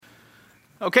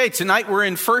Okay, tonight we're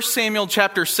in 1 Samuel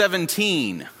chapter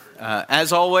 17.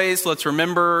 As always, let's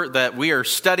remember that we are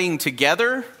studying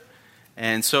together.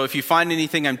 And so if you find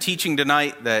anything I'm teaching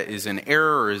tonight that is an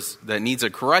error or that needs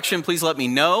a correction, please let me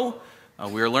know.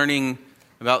 We are learning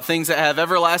about things that have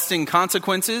everlasting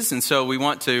consequences. And so we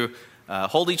want to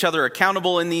hold each other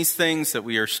accountable in these things, that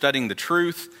we are studying the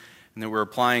truth and that we're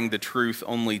applying the truth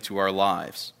only to our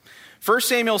lives. 1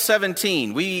 Samuel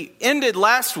 17, we ended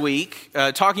last week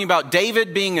talking about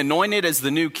David being anointed as the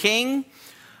new king.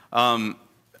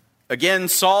 Again,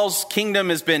 Saul's kingdom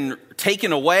has been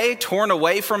taken away, torn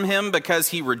away from him because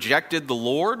he rejected the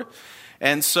Lord.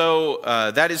 And so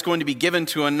that is going to be given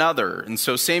to another. And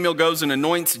so Samuel goes and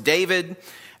anoints David.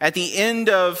 At the end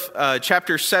of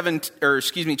chapter 16,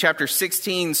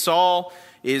 Saul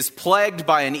is plagued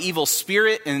by an evil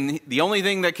spirit, and the only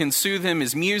thing that can soothe him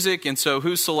is music. And so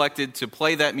who's selected to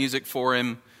play that music for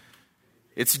him?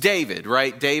 It's David,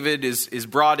 right? David is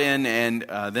brought in and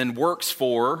then works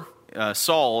for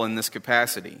Saul in this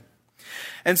capacity.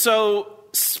 And so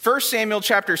 1 Samuel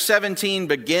chapter 17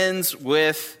 begins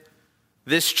with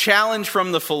this challenge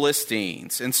from the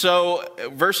Philistines. And so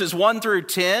verses 1 through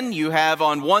 10, you have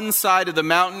on one side of the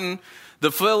mountain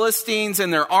the Philistines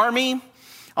and their army.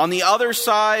 On the other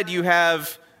side, you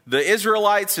have the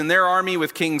Israelites and their army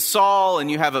with King Saul,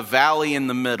 and you have a valley in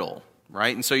the middle,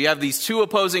 right? And so you have these two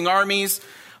opposing armies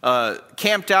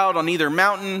camped out on either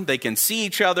mountain. They can see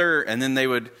each other, and then they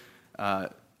would,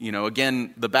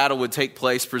 again, the battle would take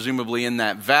place presumably in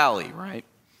that valley, right?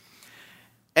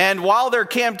 And while they're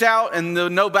camped out and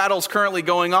no battle's currently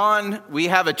going on, we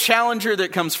have a challenger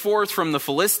that comes forth from the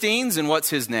Philistines, and what's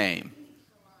his name?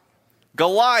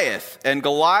 Goliath. And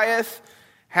Goliath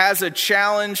has a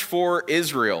challenge for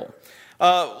Israel.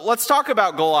 Let's talk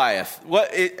about Goliath.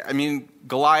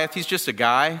 Goliath, he's just a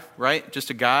guy, right?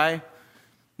 Just a guy.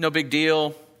 No big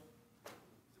deal.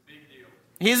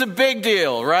 He's a big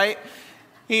deal, right?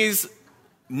 He's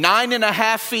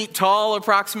 9.5 feet tall,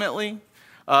 approximately.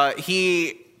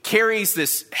 He carries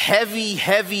this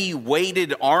heavy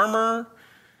weighted armor.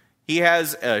 He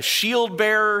has a shield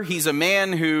bearer. He's a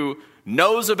man who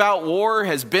knows about war,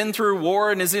 has been through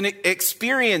war, and is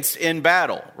experienced in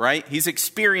battle, right? He's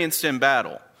experienced in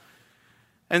battle.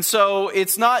 And so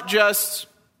it's not just,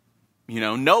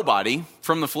 nobody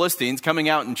from the Philistines coming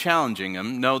out and challenging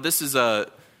him. No, this is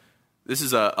a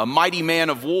mighty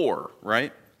man of war,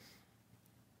 right?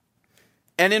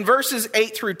 And in verses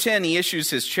 8 through 10, he issues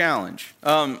his challenge.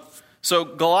 So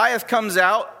Goliath comes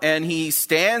out and he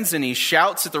stands and he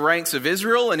shouts at the ranks of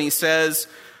Israel and he says,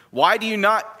 Why do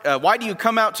you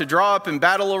come out to draw up in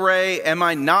battle array? Am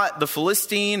I not the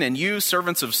Philistine, and you,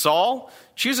 servants of Saul?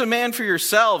 Choose a man for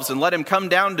yourselves and let him come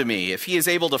down to me. If he is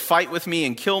able to fight with me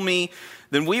and kill me,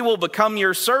 then we will become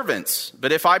your servants.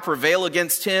 But if I prevail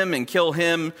against him and kill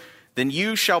him, then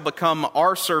you shall become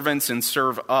our servants and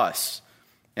serve us.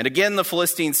 And again the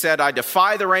Philistine said, I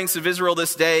defy the ranks of Israel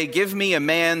this day. Give me a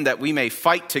man that we may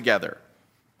fight together.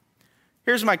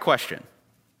 Here's my question.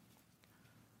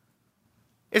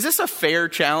 Is this a fair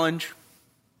challenge?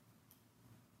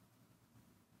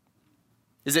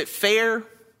 Is it fair?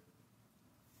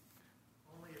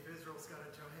 Only if Israel's got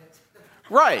a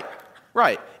giant.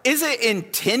 Right. Is it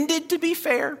intended to be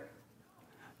fair?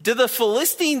 Do the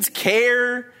Philistines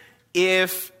care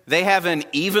if they have an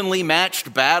evenly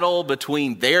matched battle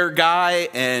between their guy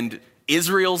and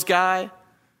Israel's guy?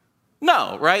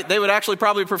 No, right? They would actually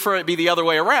probably prefer it be the other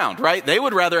way around, right? They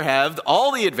would rather have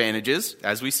all the advantages,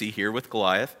 as we see here with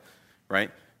Goliath, right?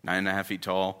 9.5 feet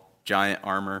tall, giant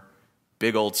armor,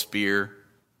 big old spear,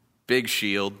 big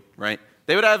shield, right?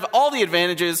 They would have all the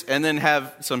advantages and then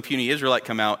have some puny Israelite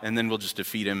come out and then we'll just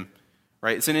defeat him,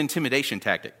 right? It's an intimidation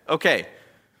tactic. Okay,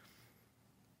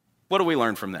 what do we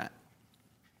learn from that?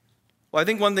 Well, I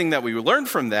think one thing that we learn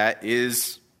from that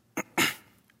is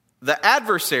the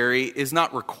adversary is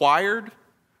not required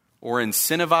or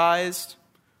incentivized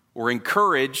or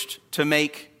encouraged to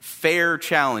make fair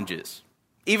challenges,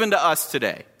 even to us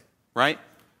today, right?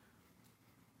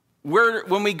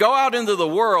 When we go out into the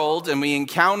world and we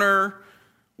encounter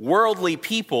worldly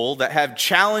people that have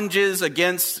challenges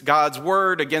against God's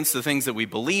word, against the things that we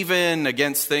believe in,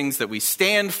 against things that we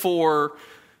stand for,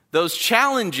 those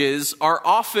challenges are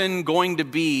often going to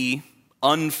be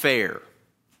unfair,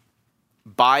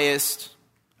 biased,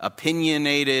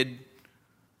 opinionated,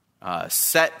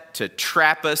 set to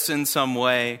trap us in some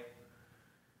way.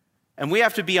 And we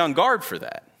have to be on guard for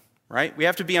that, right? We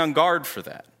have to be on guard for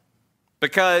that.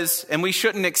 And we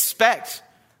shouldn't expect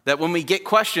that when we get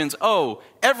questions,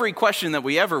 every question that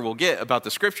we ever will get about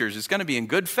the scriptures is going to be in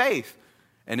good faith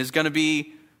and is going to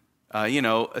be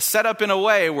set up in a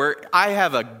way where I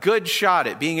have a good shot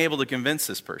at being able to convince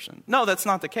this person. No, that's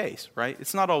not the case, right?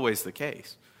 It's not always the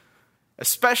case,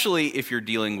 especially if you're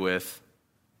dealing with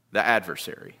the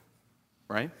adversary,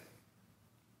 right?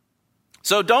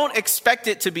 So don't expect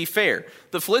it to be fair.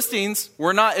 The Philistines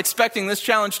were not expecting this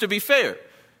challenge to be fair.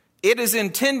 It is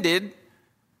intended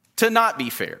to not be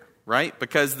fair, right?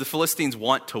 Because the Philistines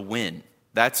want to win.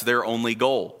 That's their only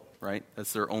goal, right?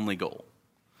 That's their only goal.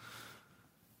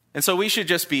 And so we should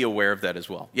just be aware of that as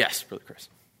well. Yes, Brother Chris.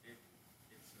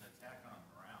 It's an attack on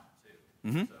morale, too.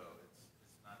 Mm-hmm. So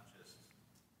it's not just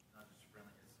friendly.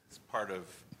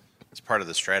 It's part of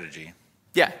the strategy.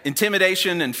 Yeah,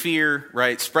 intimidation and fear,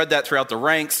 right? Spread that throughout the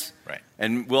ranks, right?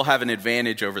 And we'll have an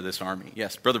advantage over this army.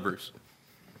 Yes, Brother Bruce.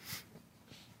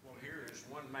 Well, here is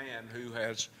one man who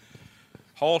has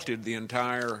halted the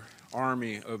entire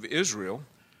army of Israel,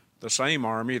 the same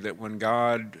army that when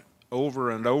God over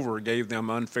and over gave them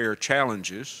unfair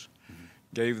challenges,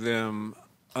 gave them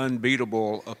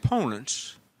unbeatable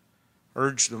opponents,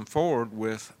 urged them forward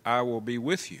with, "I will be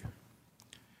with you."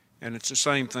 And it's the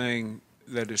same thing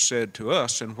that is said to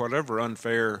us, and whatever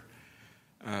unfair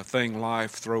thing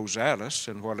life throws at us,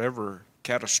 and whatever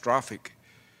catastrophic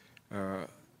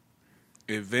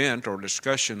event or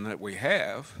discussion that we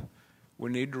have, we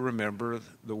need to remember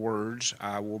the words,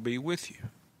 "I will be with you."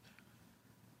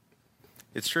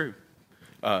 It's true.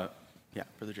 Yeah,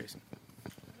 Brother Jason.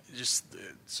 Just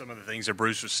some of the things that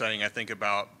Bruce was saying, I think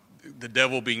about the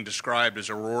devil being described as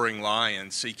a roaring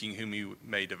lion seeking whom he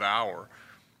may devour.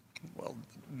 Well,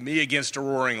 me against a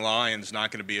roaring lion is not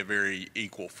going to be a very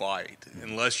equal fight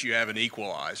unless you have an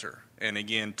equalizer. And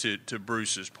again, to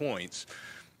Bruce's points,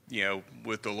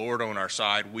 with the Lord on our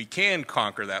side, we can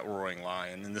conquer that roaring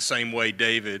lion. In the same way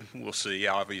David, we'll see,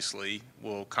 obviously,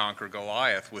 will conquer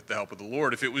Goliath with the help of the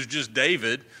Lord. If it was just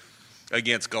David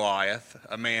against Goliath,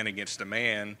 a man against a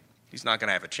man, he's not going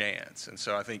to have a chance. And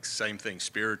so I think same thing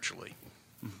spiritually.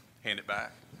 Hand it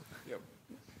back.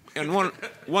 And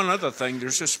one other thing,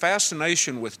 there's this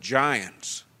fascination with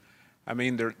giants. I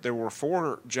mean, there were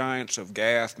 4 giants of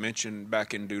Gath mentioned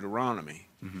back in Deuteronomy.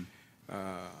 Mm-hmm.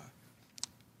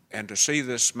 And to see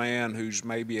this man who's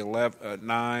maybe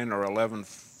 9 or 11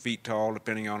 feet tall,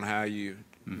 depending on how you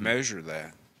measure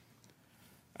that,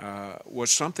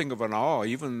 was something of an awe.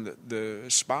 Even the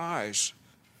spies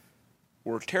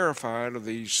were terrified of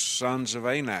these sons of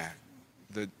Anak,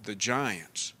 the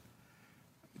giants.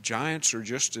 Giants are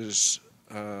just as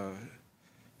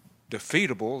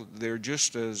defeatable. They're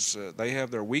just as they have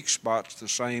their weak spots the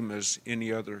same as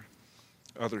any other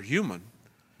human.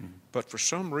 Mm-hmm. But for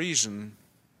some reason,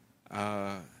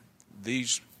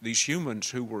 these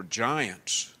humans who were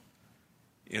giants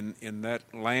in that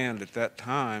land at that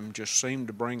time just seemed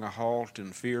to bring a halt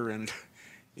and fear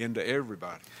into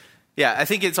everybody. Yeah, I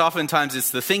think it's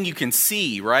the thing you can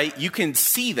see, right? You can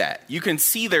see that. You can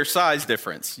see their size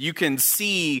difference. You can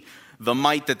see the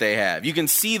might that they have. You can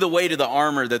see the weight of the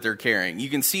armor that they're carrying. You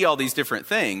can see all these different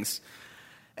things.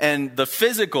 And the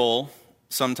physical,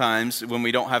 sometimes, when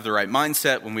we don't have the right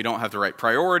mindset, when we don't have the right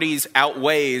priorities,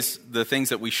 outweighs the things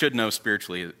that we should know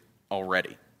spiritually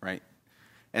already, right?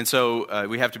 And so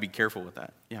we have to be careful with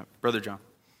that. Yeah, Brother John.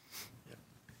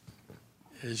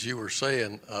 As you were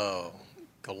saying,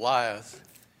 Goliath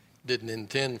didn't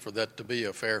intend for that to be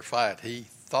a fair fight. He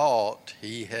thought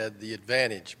he had the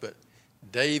advantage, but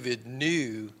David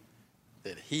knew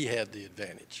that he had the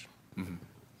advantage. Mm-hmm.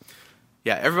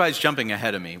 Yeah, everybody's jumping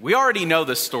ahead of me. We already know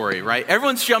this story, right?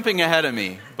 Everyone's jumping ahead of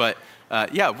me, but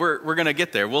we're going to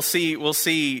get there. We'll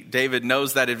see David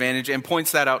knows that advantage and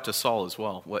points that out to Saul as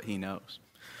well, what he knows.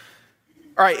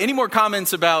 All right, any more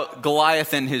comments about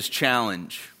Goliath and his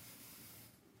challenge?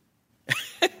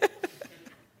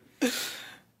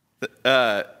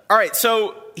 All right,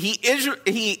 so he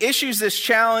issues this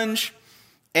challenge,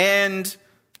 and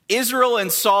Israel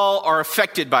and Saul are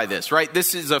affected by this, right?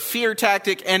 This is a fear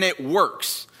tactic, and it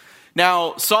works.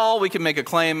 Now, Saul, we can make a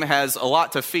claim, has a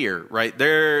lot to fear, right?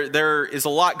 There is a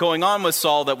lot going on with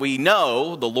Saul that we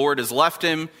know. The Lord has left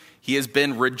him. He has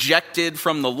been rejected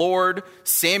from the Lord.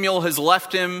 Samuel has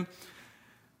left him.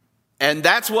 And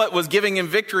that's what was giving him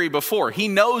victory before. He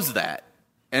knows that.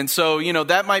 And so,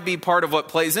 that might be part of what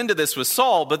plays into this with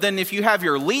Saul. But then if you have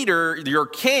your leader, your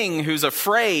king, who's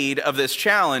afraid of this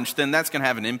challenge, then that's going to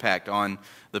have an impact on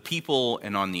the people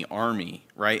and on the army,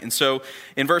 right? And so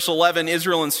in verse 11,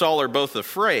 Israel and Saul are both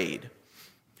afraid.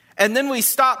 And then we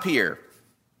stop here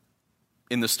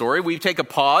in the story. We take a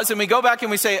pause and we go back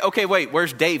and we say, okay, wait,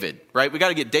 where's David, right? We got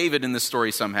to get David in this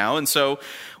story somehow. And so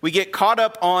we get caught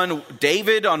up on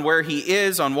David, on where he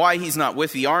is, on why he's not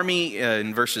with the army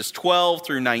in verses 12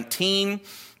 through 19.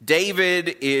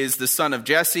 David is the son of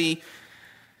Jesse,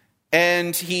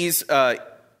 and he's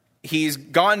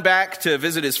gone back to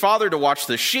visit his father to watch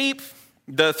the sheep.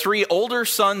 The 3 older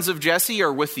sons of Jesse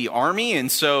are with the army,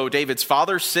 and so David's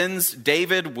father sends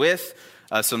David with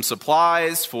some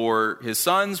supplies for his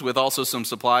sons, with also some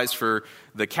supplies for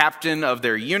the captain of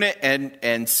their unit,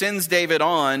 and sends David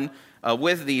on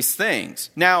with these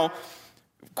things. Now,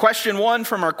 question 1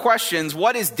 from our questions: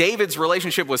 what is David's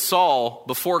relationship with Saul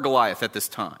before Goliath at this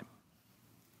time?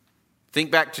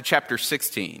 Think back to chapter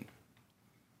 16.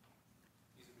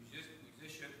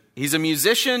 He's a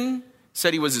musician.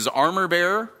 Said he was his armor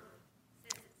bearer.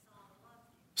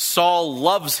 Saul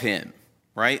loves him,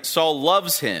 right? Saul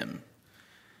loves him.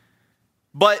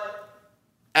 But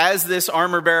as this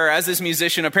armor bearer, as this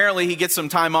musician, apparently he gets some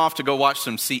time off to go watch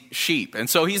some sheep. And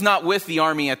so he's not with the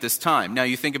army at this time. Now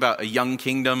you think about a young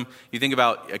kingdom, you think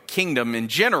about a kingdom in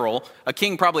general, a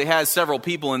king probably has several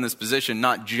people in this position,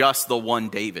 not just the one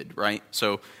David, right?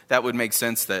 So that would make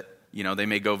sense that, they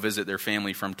may go visit their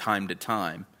family from time to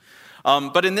time.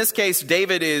 But in this case,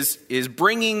 David is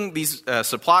bringing these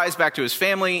supplies back to his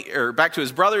family, or back to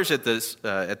his brothers at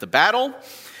the battle.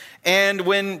 And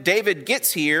when David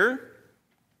gets to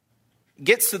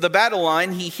the battle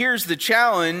line, he hears the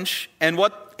challenge and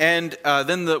what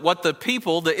the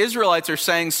people, the Israelites, are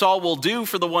saying Saul will do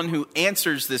for the one who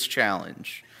answers this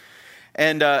challenge,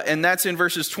 and that's in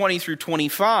verses 20 through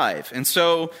 25. And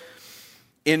so,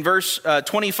 in verse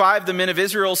 25, the men of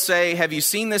Israel say, "Have you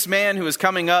seen this man who is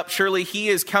coming up? Surely he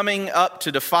is coming up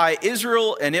to defy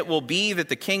Israel, and it will be that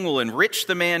the king will enrich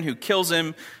the man who kills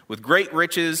him with great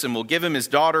riches, and will give him his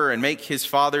daughter and make his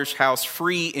father's house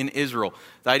free in Israel."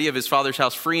 The idea of his father's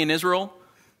house free in Israel?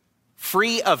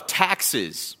 Free of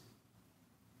taxes.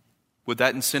 Would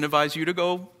that incentivize you to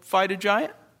go fight a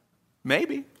giant?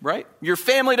 Maybe, right? Your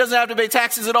family doesn't have to pay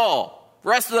taxes at all the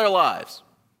rest of their lives.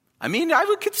 I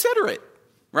would consider it.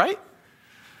 Right?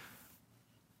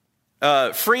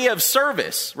 Free of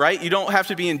service, right? You don't have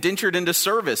to be indentured into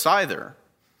service either.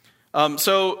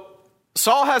 So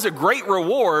Saul has a great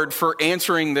reward for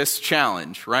answering this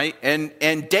challenge, right?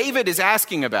 And David is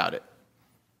asking about it.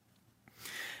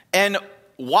 And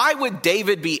why would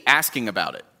David be asking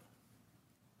about it?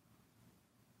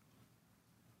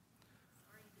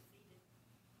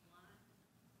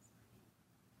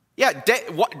 Yeah,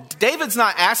 David's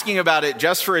not asking about it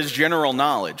just for his general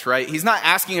knowledge, right? He's not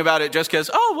asking about it just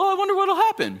because, I wonder what'll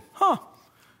happen.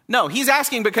 No, he's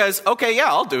asking because, okay, yeah,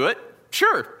 I'll do it.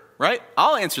 Sure, right?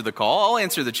 I'll answer the call. I'll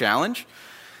answer the challenge.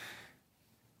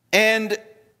 And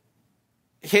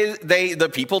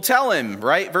the people tell him,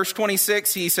 right? Verse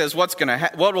 26, he says, what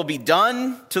will be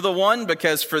done to the one?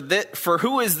 Because for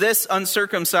who is this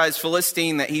uncircumcised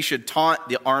Philistine that he should taunt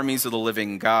the armies of the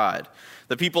living God?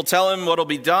 The people tell him what will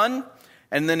be done.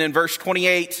 And then in verse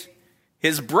 28,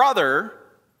 his brother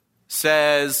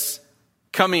says,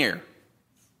 "Come here.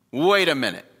 Wait a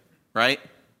minute," right?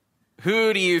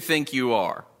 Who do you think you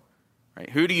are? Right?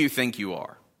 Who do you think you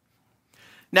are?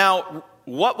 Now,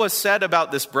 what was said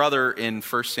about this brother in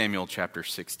 1 Samuel chapter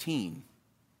 16?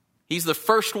 He's the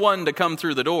first one to come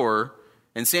through the door,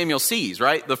 and Samuel sees,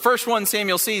 right? The first one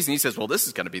Samuel sees, and he says, well, this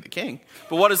is going to be the king.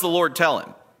 But what does the Lord tell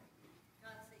him?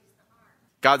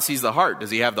 God sees the heart. Does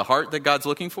he have the heart that God's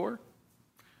looking for?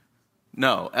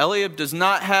 No. Eliab does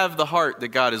not have the heart that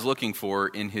God is looking for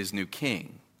in his new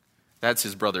king. That's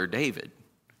his brother David.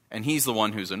 And he's the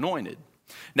one who's anointed.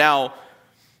 Now,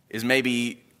 is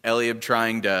maybe Eliab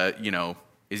trying to,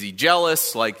 is he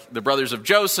jealous like the brothers of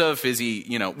Joseph? Is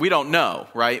he, we don't know,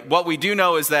 right? What we do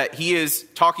know is that he is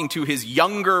talking to his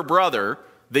younger brother,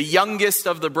 the youngest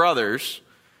of the brothers,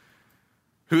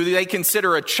 who they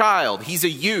consider a child. He's a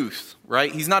youth,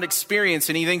 right? He's not experienced,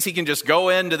 and he thinks he can just go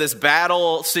into this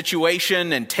battle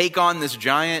situation and take on this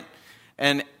giant.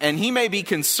 And he may be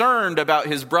concerned about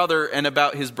his brother and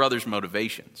about his brother's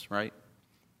motivations, right?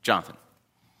 Jonathan.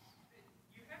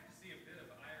 You have to see a bit of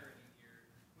irony here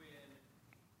when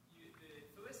the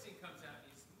Philistine comes out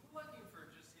and he's looking for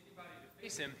just anybody to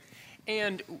face him.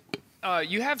 And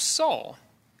you have Saul.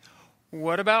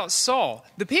 What about Saul?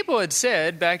 The people had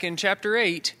said back in chapter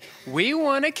 8, we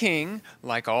want a king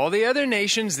like all the other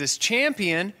nations, this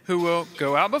champion who will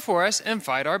go out before us and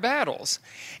fight our battles.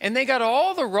 And they got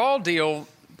all the raw deal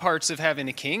parts of having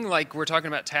a king, like we're talking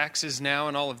about taxes now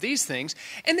and all of these things.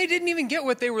 And they didn't even get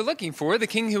what they were looking for, the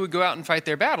king who would go out and fight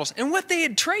their battles. And what they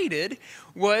had traded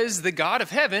was the God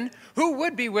of heaven who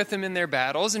would be with them in their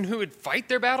battles and who would fight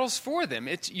their battles for them.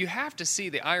 You have to see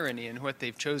the irony in what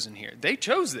they've chosen here. They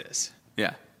chose this.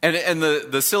 Yeah. And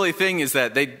the silly thing is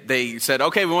that they said,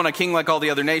 okay, we want a king like all the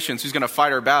other nations who's going to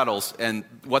fight our battles. And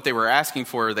what they were asking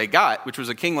for, they got, which was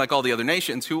a king like all the other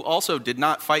nations who also did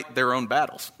not fight their own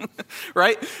battles,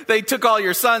 right? They took all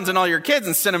your sons and all your kids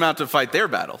and sent them out to fight their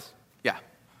battles. Yeah.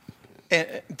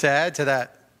 And to add to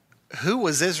that, who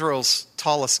was Israel's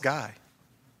tallest guy?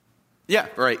 Yeah,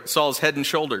 right. Saul's head and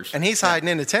shoulders. And he's hiding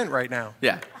in a tent right now.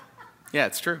 Yeah. Yeah,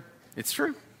 it's true. It's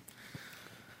true.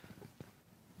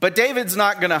 But David's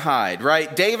not going to hide,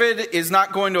 right? David is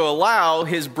not going to allow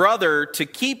his brother to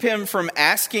keep him from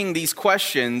asking these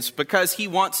questions because he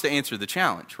wants to answer the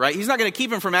challenge, right? He's not going to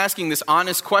keep him from asking this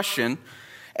honest question.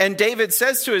 And David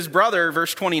says to his brother,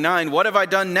 verse 29, "What have I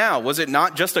done now? Was it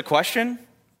not just a question?"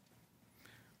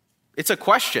 It's a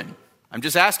question. I'm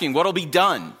just asking what'll be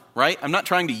done, right? I'm not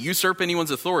trying to usurp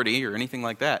anyone's authority or anything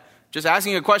like that. Just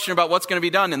asking a question about what's going to be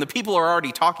done, and the people are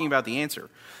already talking about the answer.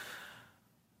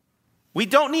 We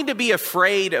don't need to be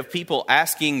afraid of people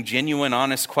asking genuine,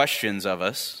 honest questions of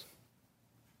us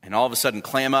and all of a sudden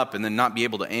clam up and then not be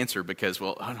able to answer because,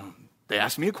 well, they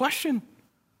asked me a question.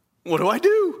 What do I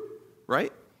do?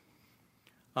 Right?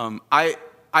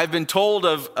 I've been told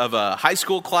of a high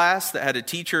school class that had a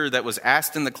teacher that was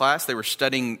asked in the class, they were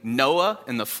studying Noah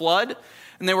and the flood,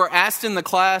 and they were asked in the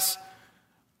class,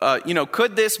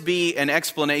 could this be an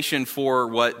explanation for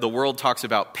what the world talks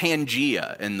about,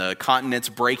 Pangea, and the continents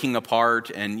breaking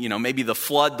apart, and maybe the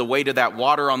flood, the weight of that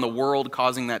water on the world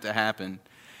causing that to happen?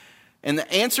 And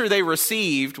the answer they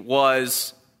received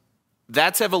was,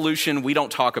 that's evolution, we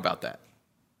don't talk about that.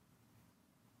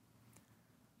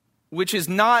 Which is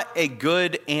not a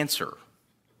good answer,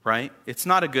 right? It's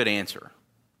not a good answer.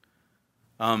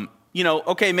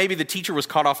 Okay, maybe the teacher was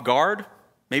caught off guard.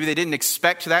 Maybe they didn't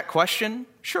expect that question.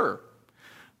 Sure.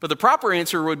 But the proper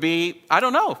answer would be, I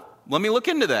don't know. Let me look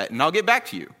into that and I'll get back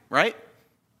to you, right?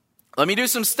 Let me do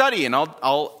some study and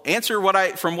I'll answer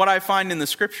from what I find in the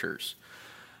scriptures.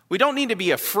 We don't need to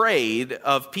be afraid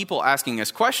of people asking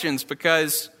us questions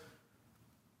because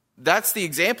that's the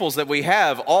examples that we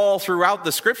have all throughout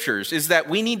the scriptures, is that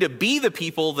we need to be the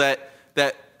people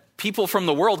that people from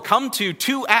the world come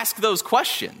to ask those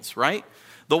questions, right?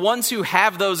 The ones who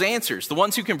have those answers, the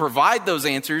ones who can provide those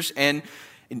answers and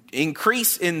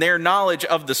increase in their knowledge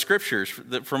of the scriptures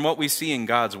from what we see in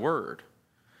God's word.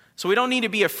 So we don't need to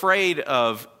be afraid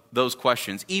of those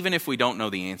questions, even if we don't know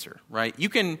the answer, right? You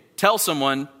can tell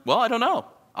someone, well, I don't know.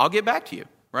 I'll get back to you,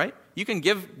 right? You can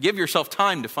give yourself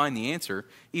time to find the answer,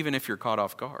 even if you're caught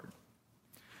off guard.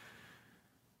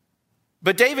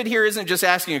 But David here isn't just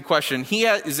asking a question. He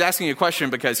is asking a question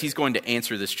because he's going to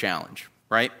answer this challenge,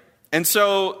 right? And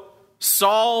so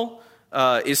Saul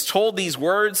is told these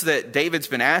words that David's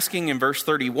been asking in verse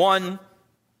 31.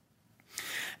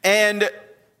 And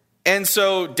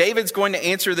so David's going to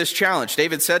answer this challenge.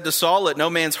 David said to Saul, "Let no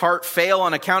man's heart fail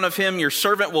on account of him. Your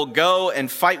servant will go and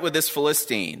fight with this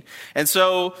Philistine." And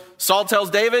so Saul tells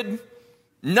David,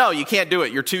 "No, you can't do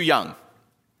it. You're too young.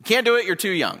 You can't do it. You're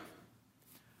too young."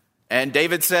 And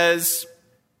David says,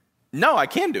 "No, I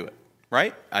can do it.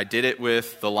 Right? I did it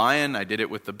with the lion. I did it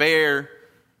with the bear.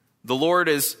 The Lord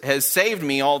has saved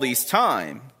me all these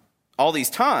times.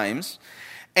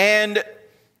 And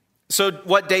so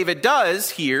what David does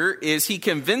here is he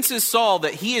convinces Saul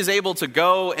that he is able to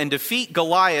go and defeat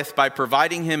Goliath by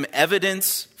providing him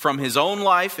evidence from his own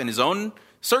life and his own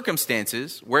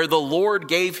circumstances where the Lord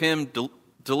gave him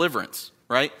deliverance,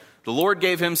 right? The Lord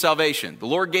gave him salvation. The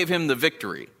Lord gave him the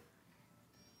victory.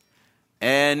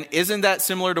 And isn't that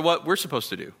similar to what we're supposed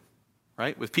to do,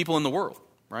 right? With people in the world,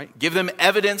 right? Give them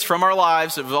evidence from our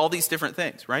lives of all these different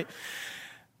things, right?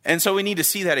 And so we need to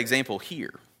see that example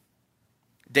here.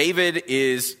 David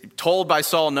is told by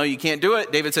Saul, "No, you can't do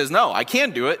it." David says, "No, I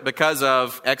can do it because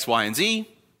of X, Y, and Z."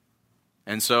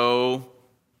 And so,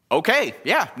 okay,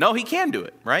 yeah, no, he can do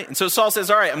it, right? And so Saul says,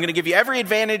 "All right, I'm going to give you every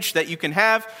advantage that you can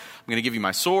have. I'm going to give you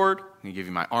my sword. I'm going to give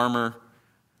you my armor."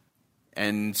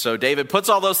 And so David puts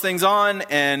all those things on,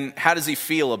 and how does he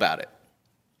feel about it?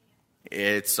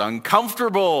 It's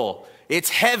uncomfortable. It's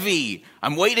heavy.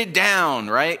 I'm weighted down,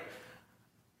 right?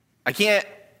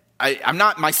 I'm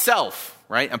not myself,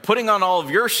 right? I'm putting on all of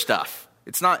your stuff.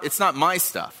 It's not my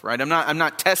stuff, right? I'm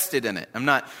not tested in it. I'm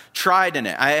not tried in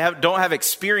it. Don't have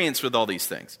experience with all these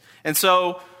things. And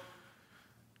so,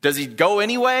 does he go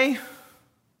anyway?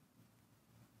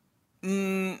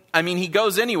 He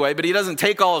goes anyway, but he doesn't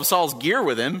take all of Saul's gear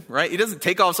with him, right? He doesn't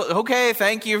take all of Saul. Okay,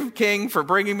 thank you, King, for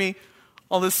bringing me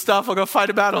all this stuff. I'll go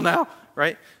fight a battle now,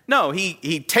 right? No,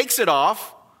 he takes it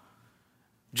off,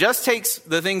 just takes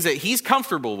the things that he's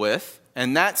comfortable with,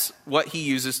 and that's what he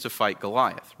uses to fight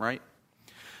Goliath, right?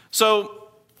 So,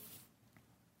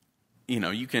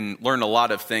 you can learn a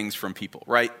lot of things from people,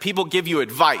 right? People give you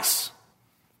advice.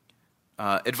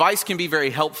 Advice can be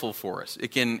very helpful for us. It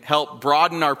can help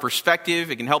broaden our perspective.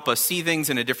 It can help us see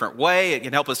things in a different way. It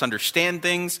can help us understand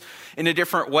things in a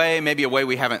different way, maybe a way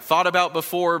we haven't thought about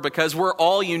before, because we're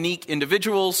all unique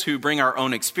individuals who bring our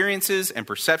own experiences and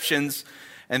perceptions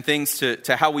and things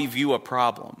to how we view a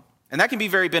problem. And that can be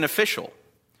very beneficial.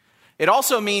 It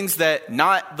also means that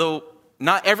not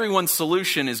everyone's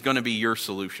solution is going to be your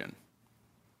solution.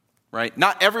 Right?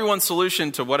 Not everyone's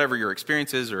solution to whatever your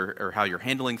experience is or how you're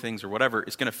handling things or whatever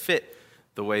is going to fit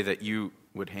the way that you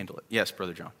would handle it. Yes,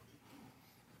 Brother John.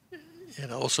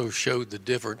 It also showed the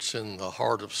difference in the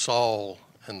heart of Saul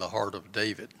and the heart of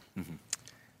David. Mm-hmm.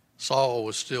 Saul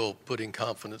was still putting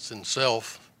confidence in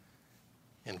self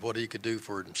and what he could do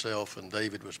for himself, and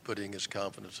David was putting his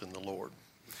confidence in the Lord.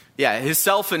 Yeah, his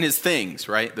self and his things,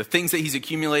 right? The things that he's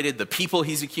accumulated, the people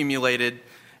he's accumulated.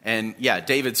 And yeah,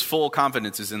 David's full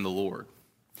confidence is in the Lord.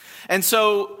 And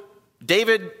so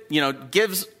David,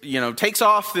 takes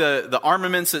off the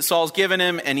armaments that Saul's given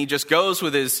him, and he just goes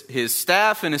with his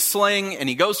staff and his sling, and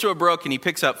he goes to a brook, and he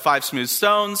picks up 5 smooth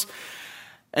stones,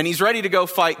 and he's ready to go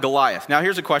fight Goliath. Now,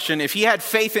 here's a question. If he had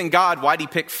faith in God, why'd he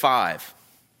pick 5?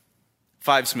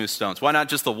 5 smooth stones. Why not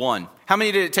just the 1? How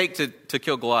many did it take to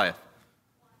kill Goliath?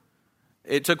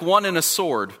 It took 1 and a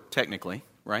sword, technically,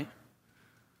 right?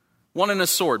 1 and a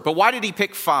sword. But why did he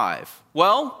pick 5?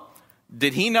 Well,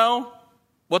 did he know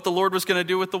what the Lord was going to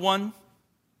do with the 1?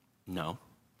 No.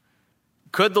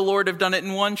 Could the Lord have done it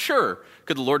in 1? Sure.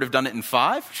 Could the Lord have done it in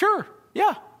 5? Sure.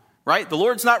 Yeah. Right? The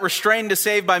Lord's not restrained to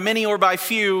save by many or by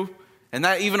few. And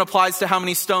that even applies to how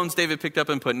many stones David picked up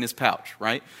and put in his pouch,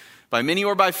 right? By many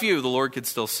or by few, the Lord could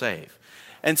still save.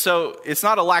 And so it's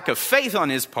not a lack of faith on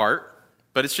his part,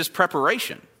 but it's just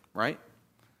preparation, right?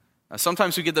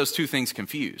 Sometimes we get those two things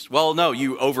confused. Well, no,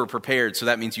 you over-prepared, so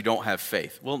that means you don't have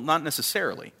faith. Well, not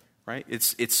necessarily, right?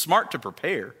 It's smart to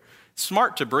prepare. It's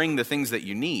smart to bring the things that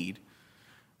you need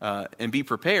and be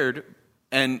prepared.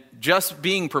 And just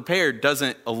being prepared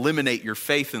doesn't eliminate your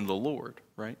faith in the Lord,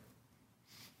 right?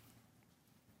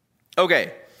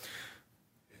 Okay.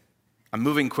 I'm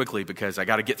moving quickly because I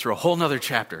got to get through a whole nother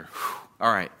chapter. Whew.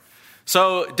 All right.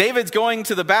 So David's going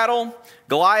to the battle.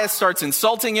 Goliath starts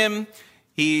insulting him.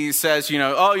 He says, you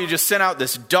just sent out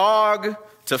this dog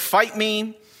to fight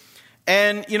me.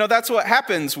 And, that's what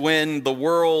happens when the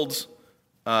world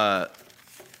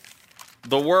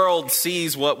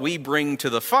sees what we bring to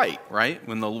the fight, right?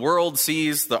 When the world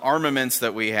sees the armaments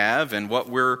that we have and what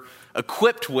we're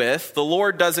equipped with, the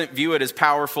Lord doesn't view it as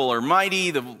powerful or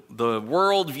mighty. The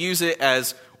world views it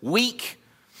as weak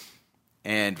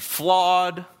and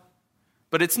flawed,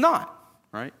 but it's not,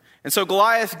 right? And so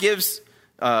Goliath gives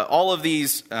all of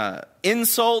these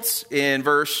insults in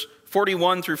verse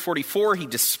 41 through 44. He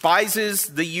despises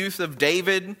the youth of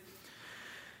David.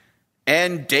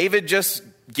 And David just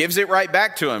gives it right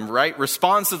back to him, right?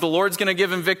 Responds that the Lord's going to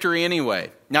give him victory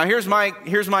anyway. Now, here's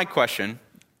my question.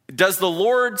 Does the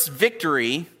Lord's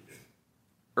victory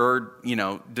or,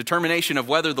 determination of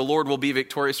whether the Lord will be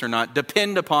victorious or not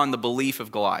depend upon the belief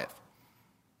of Goliath?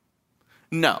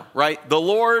 No, right? The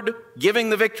Lord giving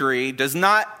the victory does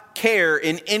not care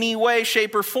in any way,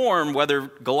 shape, or form whether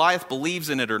Goliath believes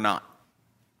in it or not,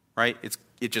 right?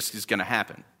 It just is going to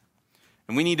happen.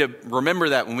 And we need to remember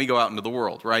that when we go out into the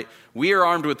world, right? We are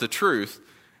armed with the truth.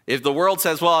 If the world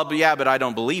says, well, yeah, but I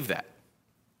don't believe that.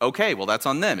 Okay, well, that's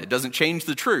on them. It doesn't change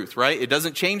the truth, right? It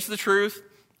doesn't change the truth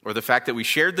or the fact that we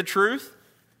shared the truth.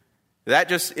 That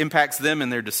just impacts them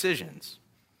and their decisions.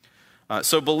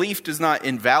 So belief does not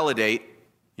invalidate,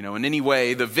 in any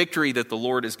way, the victory that the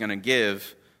Lord is going to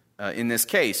give in this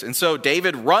case. And so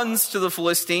David runs to the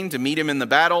Philistine to meet him in the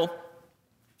battle.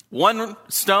 1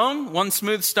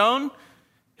 smooth stone,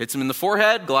 hits him in the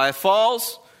forehead. Goliath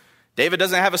falls. David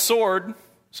doesn't have a sword,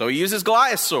 so he uses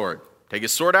Goliath's sword. Take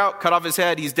his sword out, cut off his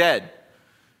head, he's dead.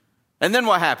 And then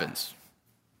what happens?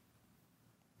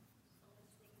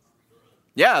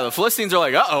 Yeah, the Philistines are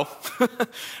like, uh-oh,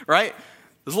 right?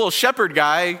 This little shepherd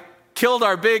guy killed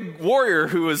our big warrior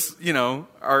who was, he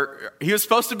was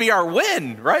supposed to be our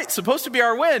win, right? Supposed to be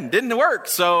our win. Didn't work.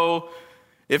 So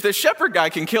if this shepherd guy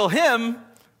can kill him,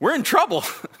 we're in trouble.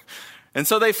 And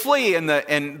so they flee, and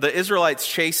the Israelites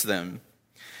chase them.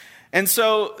 And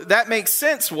so that makes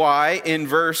sense why in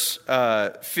verse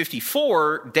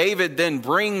 54, David then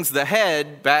brings the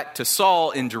head back to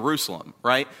Saul in Jerusalem,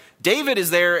 right? David is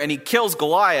there and he kills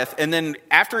Goliath, and then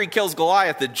after he kills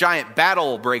Goliath, the giant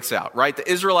battle breaks out, right? The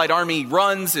Israelite army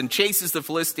runs and chases the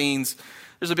Philistines.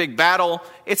 There's a big battle.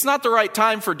 It's not the right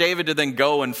time for David to then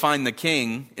go and find the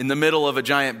king in the middle of a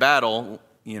giant battle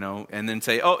and then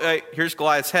say, oh, hey, here's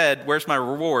Goliath's head. Where's my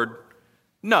reward?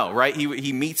 No, right?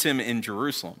 He meets him in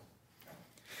Jerusalem.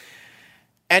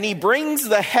 And he brings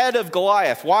the head of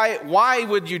Goliath. Why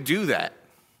would you do that?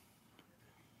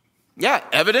 Yeah,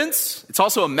 evidence. It's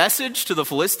also a message to the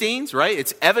Philistines, right?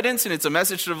 It's evidence and it's a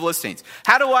message to the Philistines.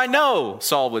 How do I know,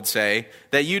 Saul would say,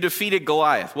 that you defeated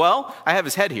Goliath? Well, I have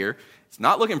his head here. It's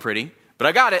not looking pretty, but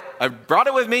I got it. I brought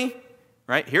it with me,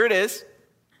 right? Here it is.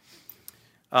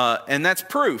 And that's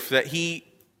proof that he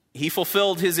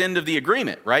fulfilled his end of the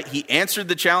agreement, right? He answered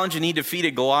the challenge and he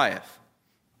defeated Goliath.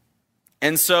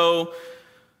 And so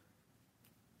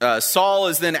Saul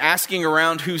is then asking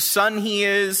around whose son he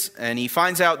is, and he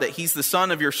finds out that he's the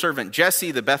son of your servant Jesse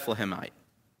the Bethlehemite.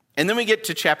 And then we get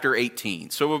to chapter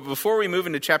 18. So before we move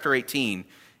into chapter 18,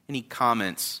 any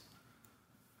comments?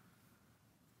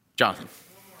 Jonathan.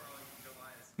 One more on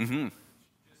Goliath.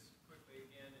 Just quickly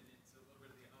again, and it's a little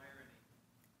bit of the irony.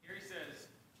 Here he says,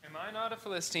 am I not a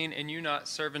Philistine and you not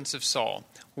servants of Saul?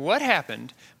 What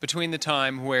happened between the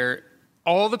time where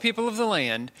all the people of the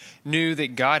land knew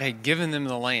that God had given them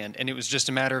the land, and it was just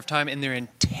a matter of time, and they're in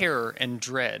terror and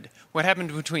dread? What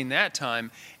happened between that time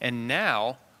and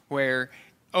now where,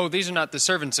 oh, these are not the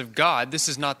servants of God, this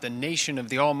is not the nation of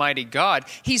the Almighty God?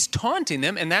 He's taunting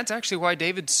them, and that's actually why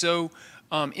David's so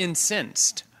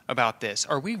incensed about this.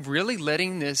 Are we really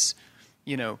letting this,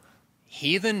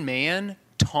 heathen man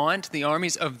taunt the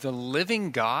armies of the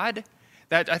living God?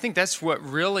 I think that's what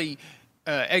really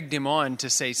egged him on to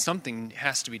say something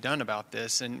has to be done about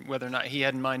this, and whether or not he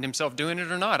had in mind himself doing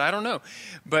it or not, I don't know.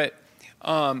 But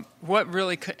what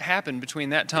really happened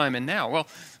between that time and now? Well,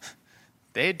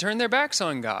 they had turned their backs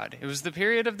on God. It was the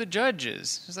period of the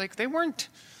judges. It's like they weren't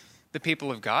the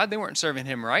people of God. They weren't serving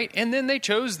him right. And then they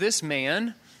chose this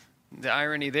man. The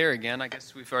irony there again. I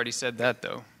guess we've already said that,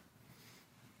 though.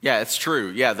 Yeah, it's true.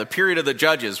 Yeah, the period of the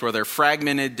judges where they're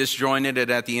fragmented, disjointed, and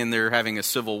at the end they're having a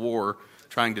civil war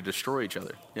trying to destroy each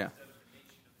other. Yeah.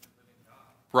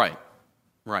 Right.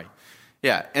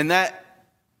 Yeah, and that,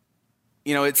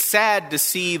 it's sad to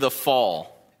see the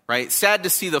fall, right? Sad to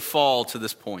see the fall to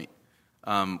this point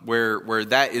where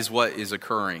that is what is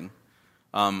occurring.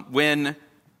 When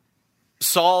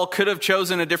Saul could have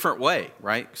chosen a different way,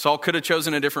 right? Saul could have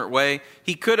chosen a different way.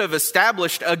 He could have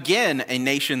established again a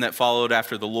nation that followed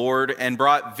after the Lord and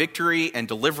brought victory and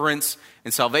deliverance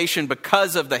and salvation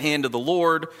because of the hand of the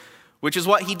Lord, which is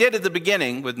what he did at the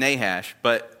beginning with Nahash,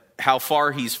 but how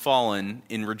far he's fallen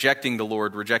in rejecting the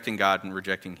Lord, rejecting God, and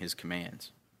rejecting his commands.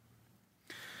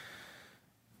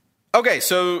 Okay,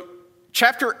 so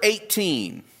chapter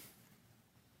 18.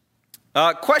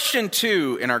 Question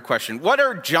 2 in our question. What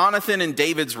are Jonathan and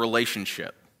David's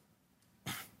relationship?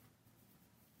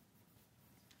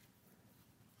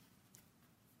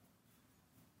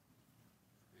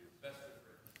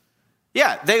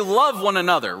 Yeah, they love one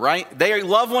another, right? They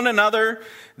love one another.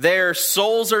 Their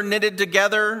souls are knitted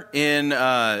together in,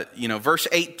 verse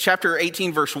 8, chapter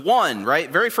 18, verse 1, right?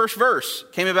 Very first verse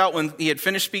came about when he had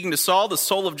finished speaking to Saul. The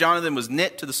soul of Jonathan was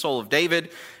knit to the soul of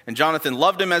David, and Jonathan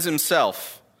loved him as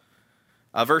himself.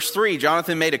 Verse 3,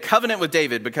 Jonathan made a covenant with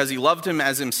David because he loved him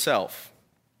as himself.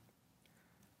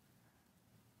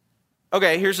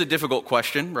 Okay, here's a difficult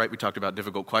question, right? We talked about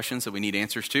difficult questions that we need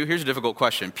answers to. Here's a difficult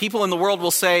question. People in the world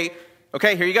will say,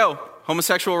 okay, here you go,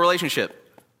 homosexual relationship.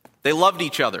 They loved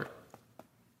each other.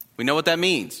 We know what that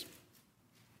means.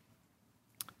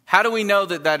 How do we know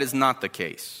that that is not the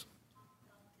case?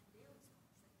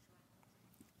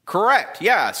 Correct,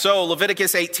 yeah. So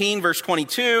Leviticus 18, verse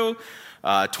 22,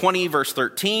 20, verse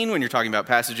 13, when you're talking about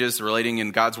passages relating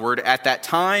in God's word at that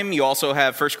time. You also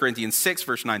have 1 Corinthians 6,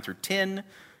 verse 9 through 10,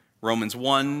 Romans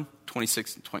 1,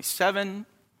 26 and 27.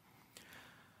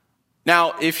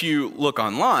 Now, if you look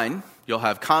online, you'll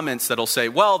have comments that'll say,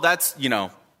 well, that's,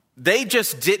 they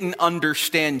just didn't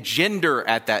understand gender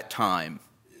at that time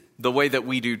the way that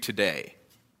we do today.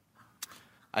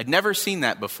 I'd never seen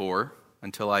that before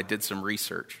until I did some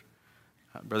research.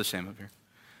 Brother Sam up here.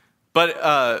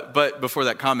 But before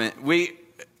that comment,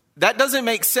 that doesn't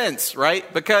make sense,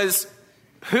 right? Because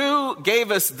who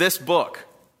gave us this book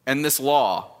and this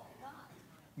law?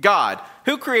 God.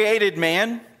 Who created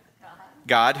man?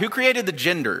 God. Who created the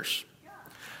genders?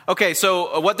 Okay,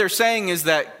 so what they're saying is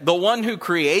that the one who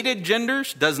created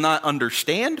genders does not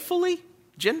understand fully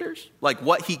genders, like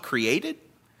what he created.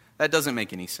 That doesn't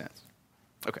make any sense.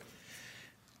 Okay.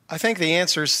 I think the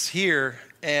answer's here,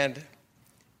 and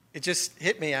it just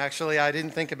hit me, actually. I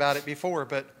didn't think about it before,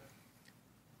 but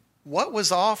what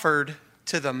was offered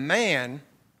to the man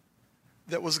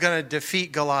that was going to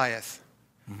defeat Goliath?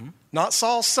 Mm-hmm. Not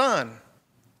Saul's son,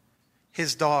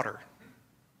 his daughter.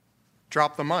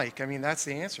 Drop the mic. I mean, that's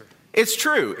the answer. It's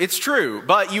true.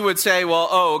 But you would say, well,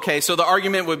 okay, so the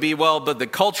argument would be, well,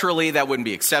 but culturally that wouldn't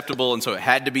be acceptable, and so it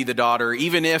had to be the daughter,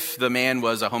 even if the man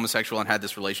was a homosexual and had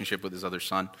this relationship with his other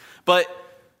son. But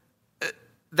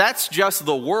that's just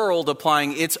the world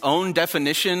applying its own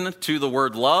definition to the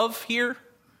word love here.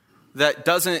 That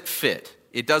doesn't fit.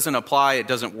 It doesn't apply. It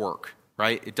doesn't work,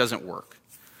 right? It doesn't work.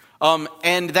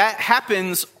 And that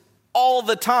happens all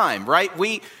the time, right?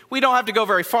 We don't have to go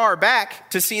very far back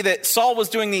to see that Saul was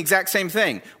doing the exact same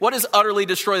thing. What does utterly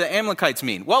destroy the Amalekites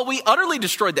mean? Well, we utterly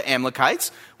destroyed the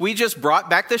Amalekites. We just brought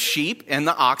back the sheep and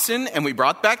the oxen, and we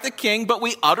brought back the king, but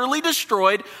we utterly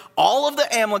destroyed all of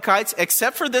the Amalekites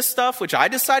except for this stuff, which I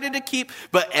decided to keep,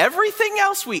 but everything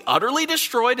else we utterly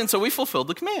destroyed, and so we fulfilled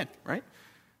the command, right?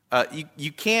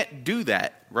 You can't do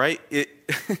that, right?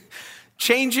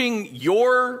 Changing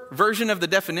your version of the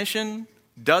definition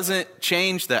doesn't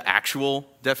change the actual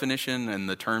definition and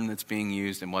the term that's being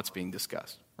used and what's being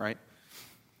discussed, right?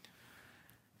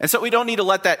 And so we don't need to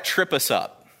let that trip us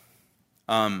up.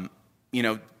 That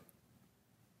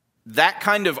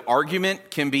kind of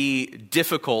argument can be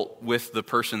difficult with the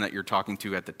person that you're talking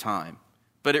to at the time.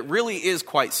 But it really is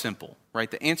quite simple,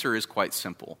 right? The answer is quite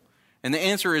simple. And the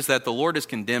answer is that the Lord has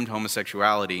condemned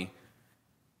homosexuality,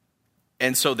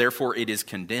 and so therefore it is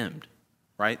condemned.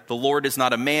 Right? The Lord is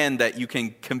not a man that you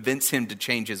can convince him to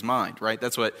change his mind, right?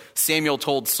 That's what Samuel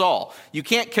told Saul. You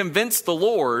can't convince the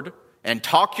Lord and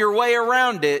talk your way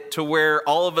around it to where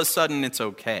all of a sudden it's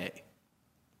okay.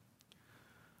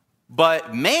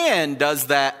 But man does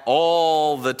that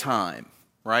all the time,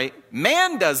 right?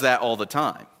 Man does that all the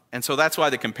time. And so that's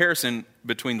why the comparison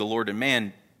between the Lord and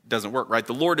man doesn't work, right?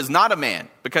 The Lord is not a man,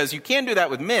 because you can do that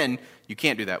with men, you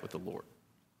can't do that with the Lord.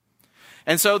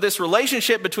 And so this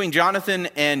relationship between Jonathan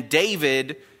and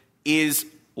David is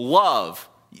love.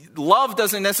 Love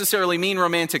doesn't necessarily mean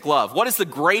romantic love. What is the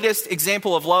greatest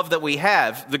example of love that we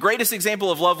have? The greatest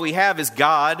example of love we have is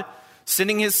God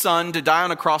sending his son to die on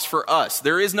a cross for us.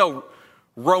 There is no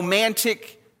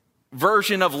romantic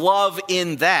version of love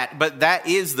in that, but that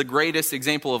is the greatest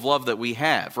example of love that we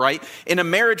have, right? In a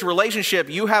marriage relationship,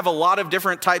 you have a lot of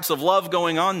different types of love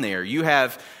going on there. You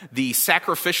have the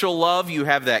sacrificial love, you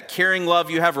have that caring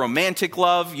love, you have romantic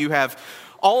love, you have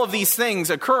all of these things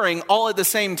occurring all at the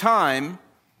same time,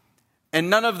 and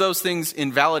none of those things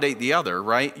invalidate the other,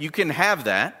 right? You can have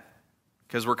that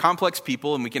because we're complex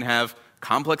people and we can have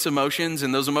complex emotions,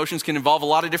 and those emotions can involve a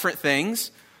lot of different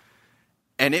things,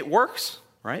 and it works,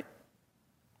 right?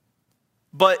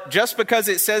 But just because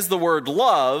it says the word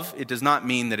love, it does not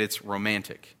mean that it's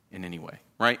romantic in any way,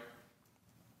 right?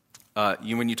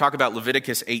 When you talk about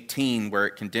Leviticus 18, where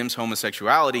it condemns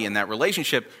homosexuality in that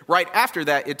relationship, right after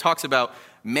that, it talks about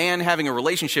man having a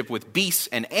relationship with beasts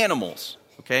and animals,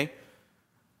 okay?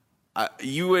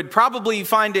 You would probably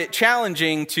find it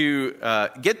challenging to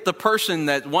get the person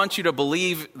that wants you to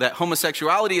believe that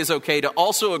homosexuality is okay to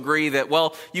also agree that,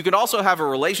 well, you could also have a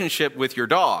relationship with your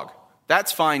dog.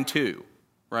 That's fine too.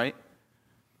 Right?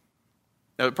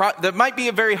 That might be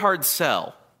a very hard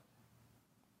sell.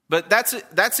 But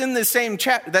that's in the same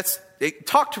chat. That's it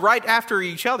talked right after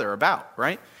each other about,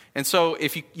 right? And so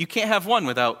if you can't have one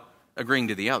without agreeing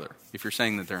to the other, if you're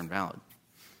saying that they're invalid.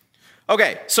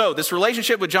 Okay, so this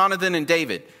relationship with Jonathan and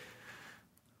David,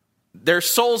 their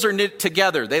souls are knit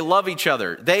together. They love each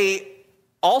other. They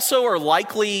also are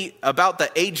likely about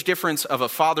the age difference of a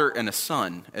father and a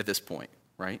son at this point,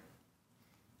 right?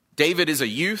 David is a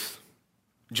youth.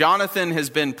 Jonathan has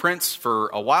been prince for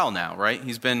a while now, right?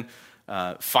 He's been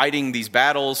fighting these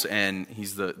battles, and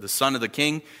he's the son of the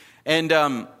king. And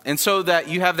so that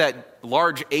you have that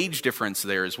large age difference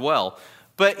there as well.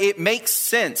 But it makes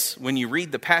sense when you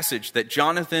read the passage that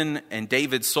Jonathan and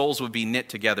David's souls would be knit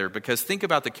together, because think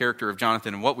about the character of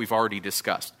Jonathan and what we've already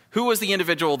discussed. Who was the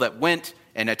individual that went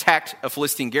and attacked a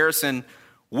Philistine garrison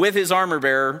with his armor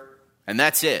bearer, and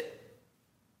that's it?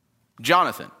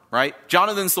 Jonathan. Right?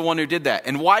 Jonathan's the one who did that.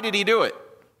 And why did he do it?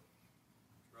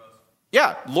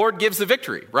 Yeah, Lord gives the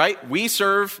victory, right? We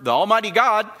serve the Almighty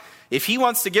God. If he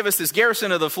wants to give us this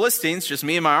garrison of the Philistines, just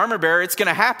me and my armor bearer, it's going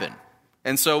to happen.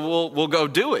 And so we'll go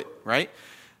do it, right?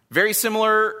 Very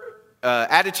similar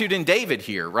attitude in David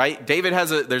here, right? David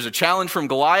there's a challenge from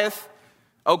Goliath.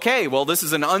 Okay, well, this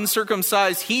is an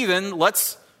uncircumcised heathen.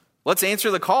 Let's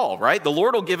answer the call, right? The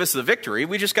Lord will give us the victory.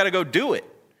 We just got to go do it.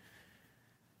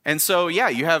 And so, yeah,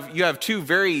 you have two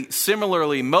very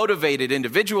similarly motivated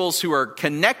individuals who are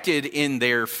connected in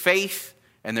their faith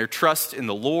and their trust in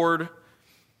the Lord.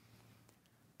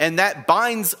 And that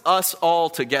binds us all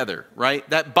together, right?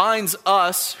 That binds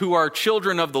us who are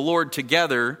children of the Lord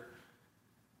together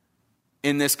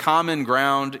in this common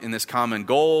ground, in this common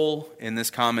goal, in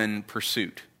this common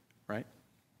pursuit,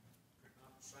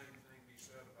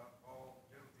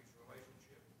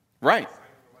 Right. The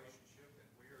same relationship that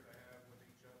we are to have with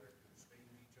each other, to esteem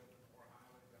each other more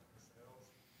highly than ourselves,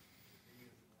 to be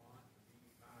as one, to be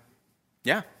united.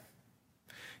 Yeah.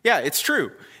 Yeah, it's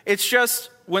true. It's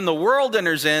just when the world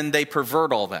enters in, they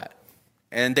pervert all that.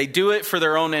 And they do it for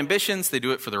their own ambitions. They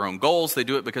do it for their own goals. They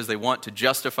do it because they want to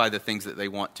justify the things that they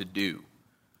want to do.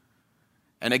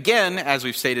 And again, as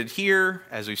we've stated here,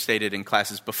 as we've stated in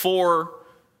classes before,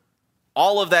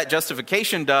 all of that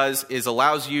justification does is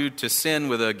allows you to sin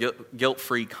with a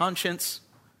guilt-free conscience,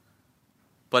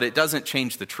 but it doesn't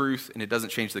change the truth and it doesn't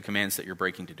change the commands that you're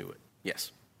breaking to do it.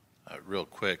 Yes? Real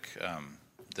quick,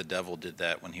 the devil did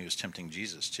that when he was tempting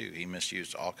Jesus too. He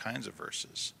misused all kinds of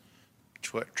verses,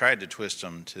 tried to twist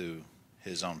them to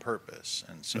his own purpose.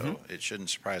 And so it shouldn't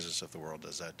surprise us if the world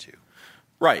does that too.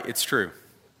 Right, it's true.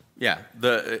 Yeah,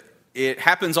 it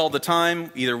happens all the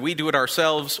time. Either we do it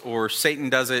ourselves or Satan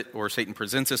does it, or Satan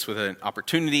presents us with an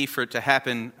opportunity for it to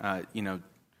happen.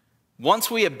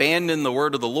 Once we abandon the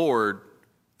word of the Lord,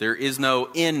 there is no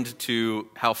end to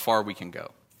how far we can go,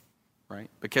 right?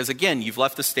 Because again, you've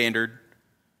left the standard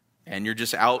and you're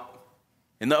just out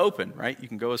in the open, right? You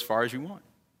can go as far as you want.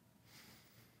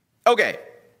 Okay.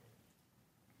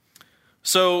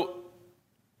 So,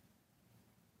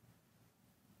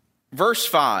 verse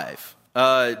 5.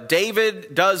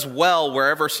 David does well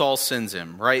wherever Saul sends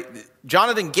him, right?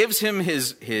 Jonathan gives him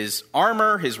his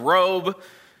armor, his robe,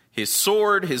 his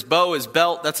sword, his bow, his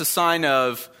belt. That's a sign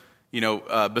of,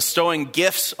 bestowing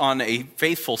gifts on a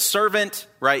faithful servant,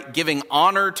 right? Giving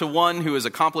honor to one who has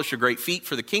accomplished a great feat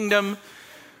for the kingdom.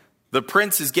 The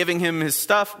prince is giving him his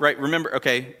stuff, right? Remember,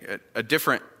 a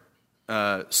different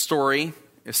story,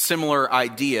 a similar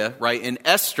idea, right? In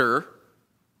Esther,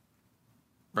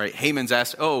 right, Haman's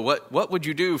asked, what would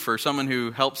you do for someone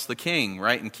who helps the king,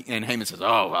 right? And Haman says,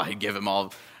 I'd give him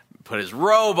put his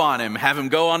robe on him, have him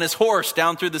go on his horse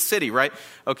down through the city, right?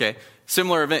 Okay,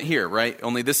 similar event here, right?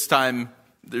 Only this time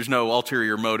there's no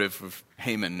ulterior motive of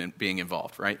Haman being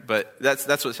involved, right? But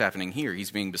that's what's happening here.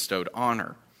 He's being bestowed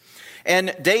honor.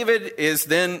 And David is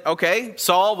then,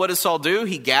 Saul, what does Saul do?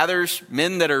 He gathers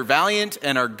men that are valiant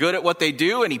and are good at what they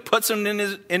do, and he puts them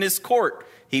in his court.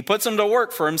 He puts them to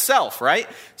work for himself, right?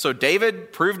 So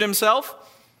David proved himself,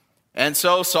 and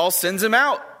so Saul sends him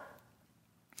out.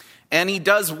 And he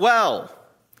does well.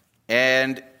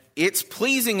 And it's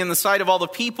pleasing in the sight of all the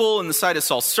people, in the sight of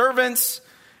Saul's servants.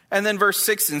 And then verse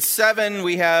 6 and 7,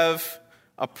 we have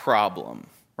a problem,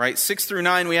 right? 6 through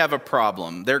 9, we have a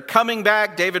problem. They're coming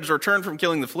back. David's returned from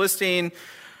killing the Philistine.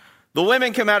 The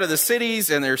women come out of the cities,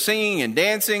 and they're singing and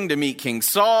dancing to meet King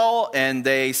Saul. And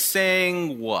they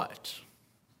sing what?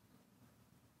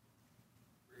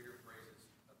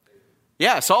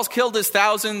 Yeah, Saul's killed his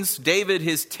thousands, David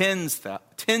his tens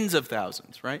of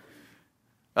thousands, right?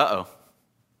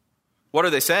 What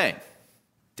are they saying?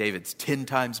 David's 10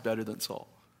 times better than Saul.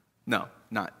 No,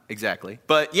 not exactly.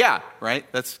 But yeah, right?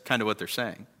 That's kind of what they're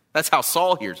saying. That's how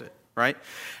Saul hears it, right?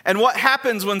 And what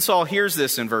happens when Saul hears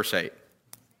this in verse 8?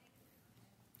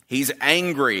 He's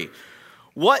angry.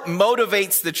 What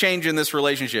motivates the change in this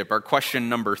relationship? Our question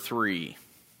number 3.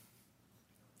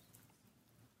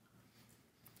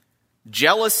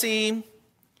 Jealousy.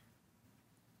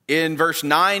 In verse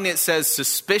 9, it says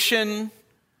suspicion.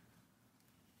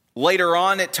 Later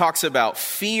on, it talks about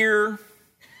fear.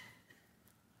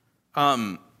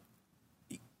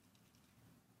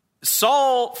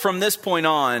 Saul, from this point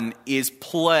on, is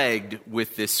plagued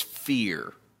with this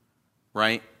fear,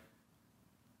 right?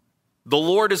 The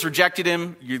Lord has rejected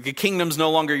him. The kingdom's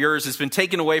no longer yours. It's been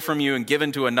taken away from you and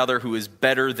given to another who is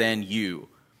better than you.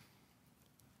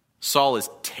 Saul is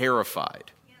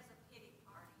terrified.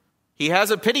 He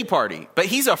has a pity party, but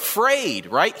he's afraid,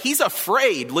 right? He's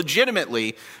afraid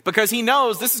legitimately because he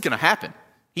knows this is going to happen.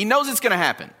 He knows it's going to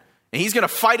happen. And he's going to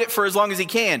fight it for as long as he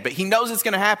can, but he knows it's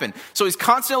going to happen. So he's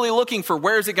constantly looking for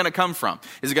where is it going to come from?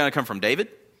 Is it going to come from David?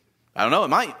 I don't know. It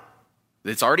might.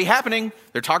 It's already happening.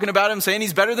 They're talking about him saying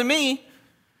he's better than me.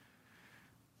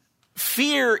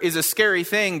 Fear is a scary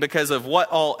thing because of what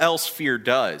all else fear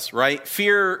does, right?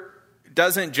 Fear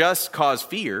doesn't just cause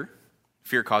fear.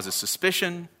 Fear causes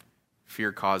suspicion.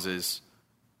 Fear causes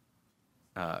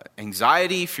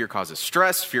anxiety. Fear causes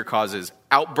stress. Fear causes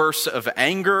outbursts of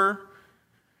anger.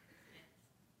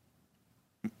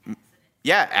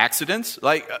 Yeah, accidents,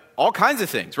 like all kinds of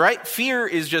things, right? Fear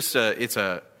is just it's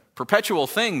a perpetual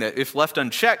thing that if left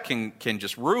unchecked can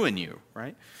just ruin you,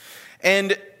 right?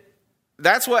 And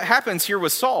that's what happens here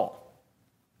with Saul.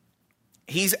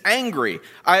 He's angry.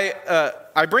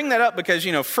 I bring that up because,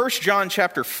 1 John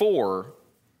chapter 4,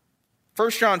 1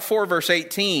 John 4 verse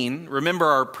 18, remember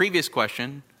our previous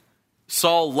question,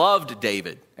 Saul loved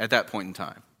David at that point in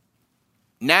time.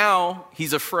 Now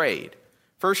he's afraid.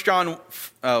 1 John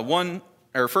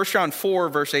 4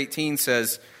 verse 18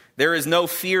 says, "There is no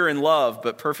fear in love,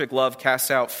 but perfect love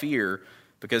casts out fear,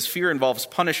 because fear involves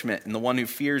punishment, and the one who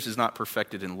fears is not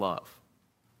perfected in love."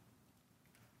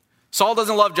 Saul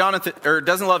doesn't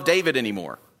love David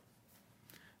anymore.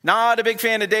 Not a big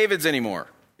fan of David's anymore.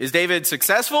 Is David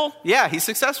successful? Yeah, he's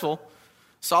successful.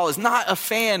 Saul is not a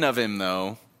fan of him,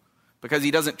 though, because he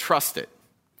doesn't trust it.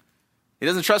 He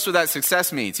doesn't trust what that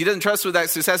success means. He doesn't trust what that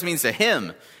success means to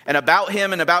him and about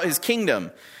his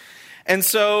kingdom. And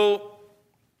so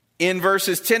in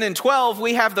verses 10 and 12,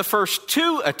 we have the first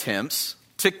two attempts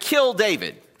to kill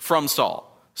David from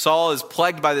Saul. Saul is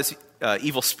plagued by this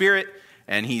evil spirit,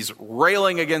 and he's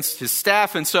railing against his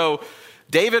staff. And so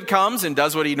David comes and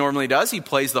does what he normally does. He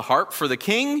plays the harp for the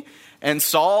king, and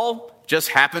Saul just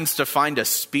happens to find a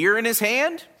spear in his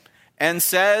hand and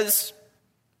says,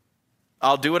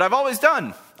 "I'll do what I've always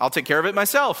done. I'll take care of it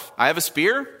myself. I have a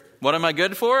spear. What am I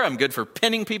good for? I'm good for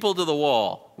pinning people to the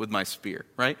wall with my spear,"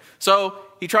 right? So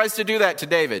he tries to do that to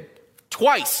David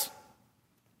twice,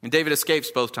 and David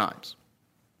escapes both times.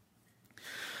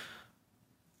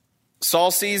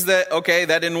 Saul sees that, okay,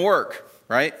 that didn't work,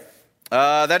 right?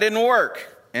 That didn't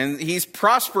work. And he's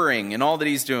prospering in all that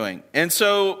he's doing. And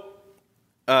so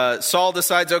Saul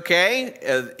decides,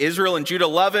 okay, Israel and Judah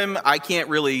love him. I can't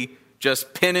really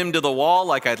just pin him to the wall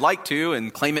like I'd like to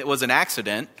and claim it was an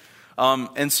accident.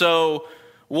 And so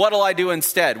what'll I do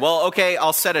instead? Well, okay,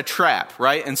 I'll set a trap,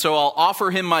 right? And so I'll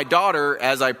offer him my daughter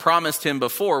as I promised him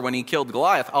before when he killed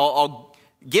Goliath. I'll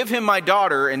give him my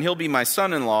daughter, and he'll be my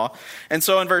son-in-law. And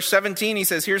so in verse 17, he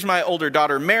says, "Here's my older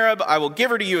daughter, Merab. I will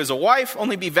give her to you as a wife.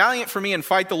 Only be valiant for me and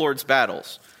fight the Lord's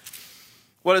battles."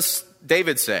 What does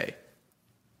David say?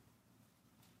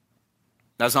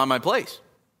 That's not my place.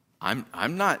 I'm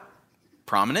not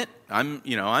prominent.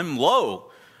 I'm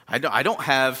low. I don't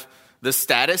have the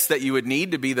status that you would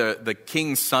need to be the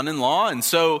king's son-in-law. And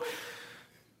so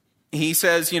he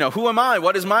says, who am I?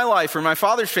 What is my life or my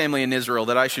father's family in Israel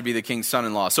that I should be the king's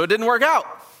son-in-law? So it didn't work out.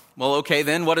 Well, okay,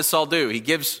 then what does Saul do? He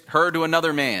gives her to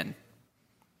another man.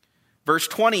 Verse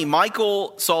 20,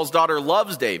 Michal, Saul's daughter,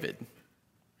 loves David.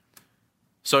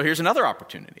 So here's another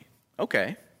opportunity.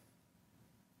 Okay.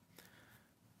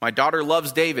 My daughter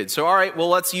loves David. So, all right, well,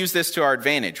 let's use this to our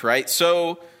advantage, right?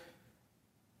 So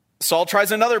Saul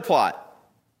tries another plot.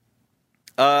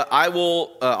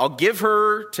 I'll give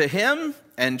her to him,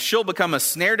 and she'll become a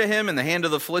snare to him, and the hand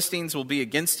of the Philistines will be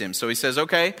against him. So he says,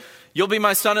 okay, you'll be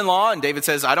my son-in-law. And David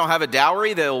says, I don't have a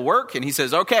dowry that'll work. And he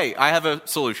says, okay, I have a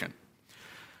solution.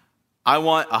 I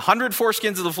want 100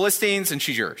 foreskins of the Philistines, and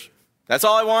she's yours. That's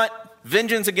all I want.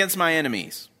 Vengeance against my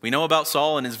enemies. We know about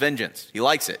Saul and his vengeance. He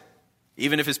likes it,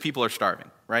 even if his people are starving,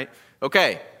 right?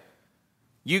 Okay,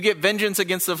 you get vengeance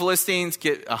against the Philistines,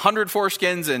 get 100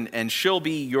 foreskins, and she'll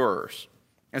be yours.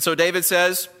 And so David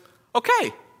says,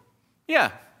 okay,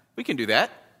 yeah, we can do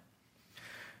that.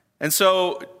 And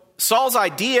so Saul's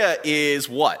idea is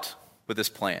what with this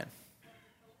plan?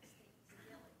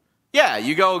 Yeah,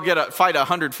 you go fight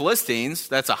 100 Philistines.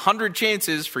 That's 100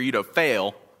 chances for you to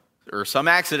fail or some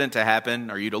accident to happen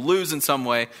or you to lose in some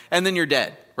way, and then you're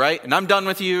dead, right? And I'm done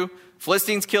with you.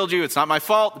 Philistines killed you. It's not my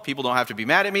fault. The people don't have to be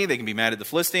mad at me. They can be mad at the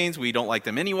Philistines. We don't like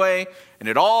them anyway. And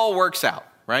it all works out,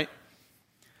 right?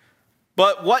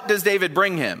 But what does David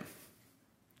bring him?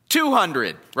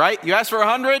 200, right? You asked for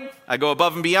 100. I go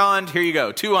above and beyond. Here you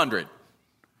go, 200,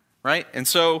 right? And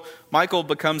so Michal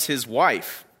becomes his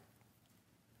wife.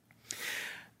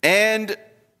 And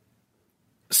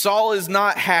Saul is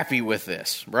not happy with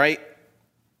this, right?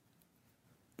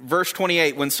 Verse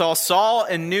 28, when Saul saw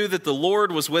and knew that the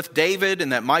Lord was with David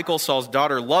and that Michal, Saul's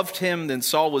daughter, loved him, then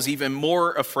Saul was even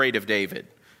more afraid of David.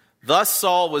 Thus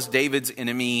Saul was David's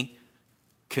enemy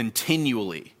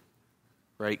continually,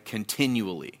 right?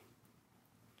 Continually.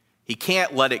 He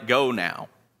can't let it go now.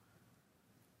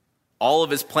 All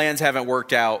of his plans haven't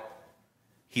worked out.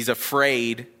 He's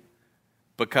afraid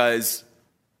because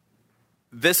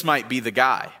this might be the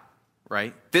guy,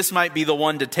 right? This might be the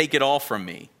one to take it all from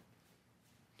me.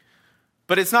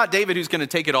 But it's not David who's going to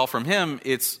take it all from him.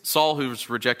 It's Saul who's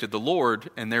rejected the Lord,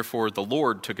 and therefore the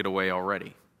Lord took it away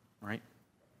already, right?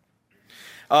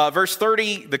 Verse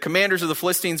 30, the commanders of the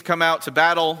Philistines come out to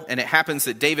battle, and it happens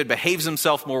that David behaves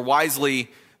himself more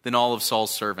wisely than all of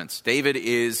Saul's servants. David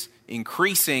is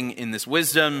increasing in this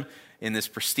wisdom, in this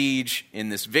prestige, in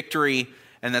this victory,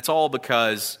 and that's all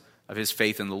because of his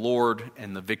faith in the Lord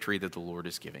and the victory that the Lord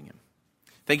is giving him.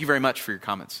 Thank you very much for your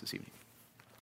comments this evening.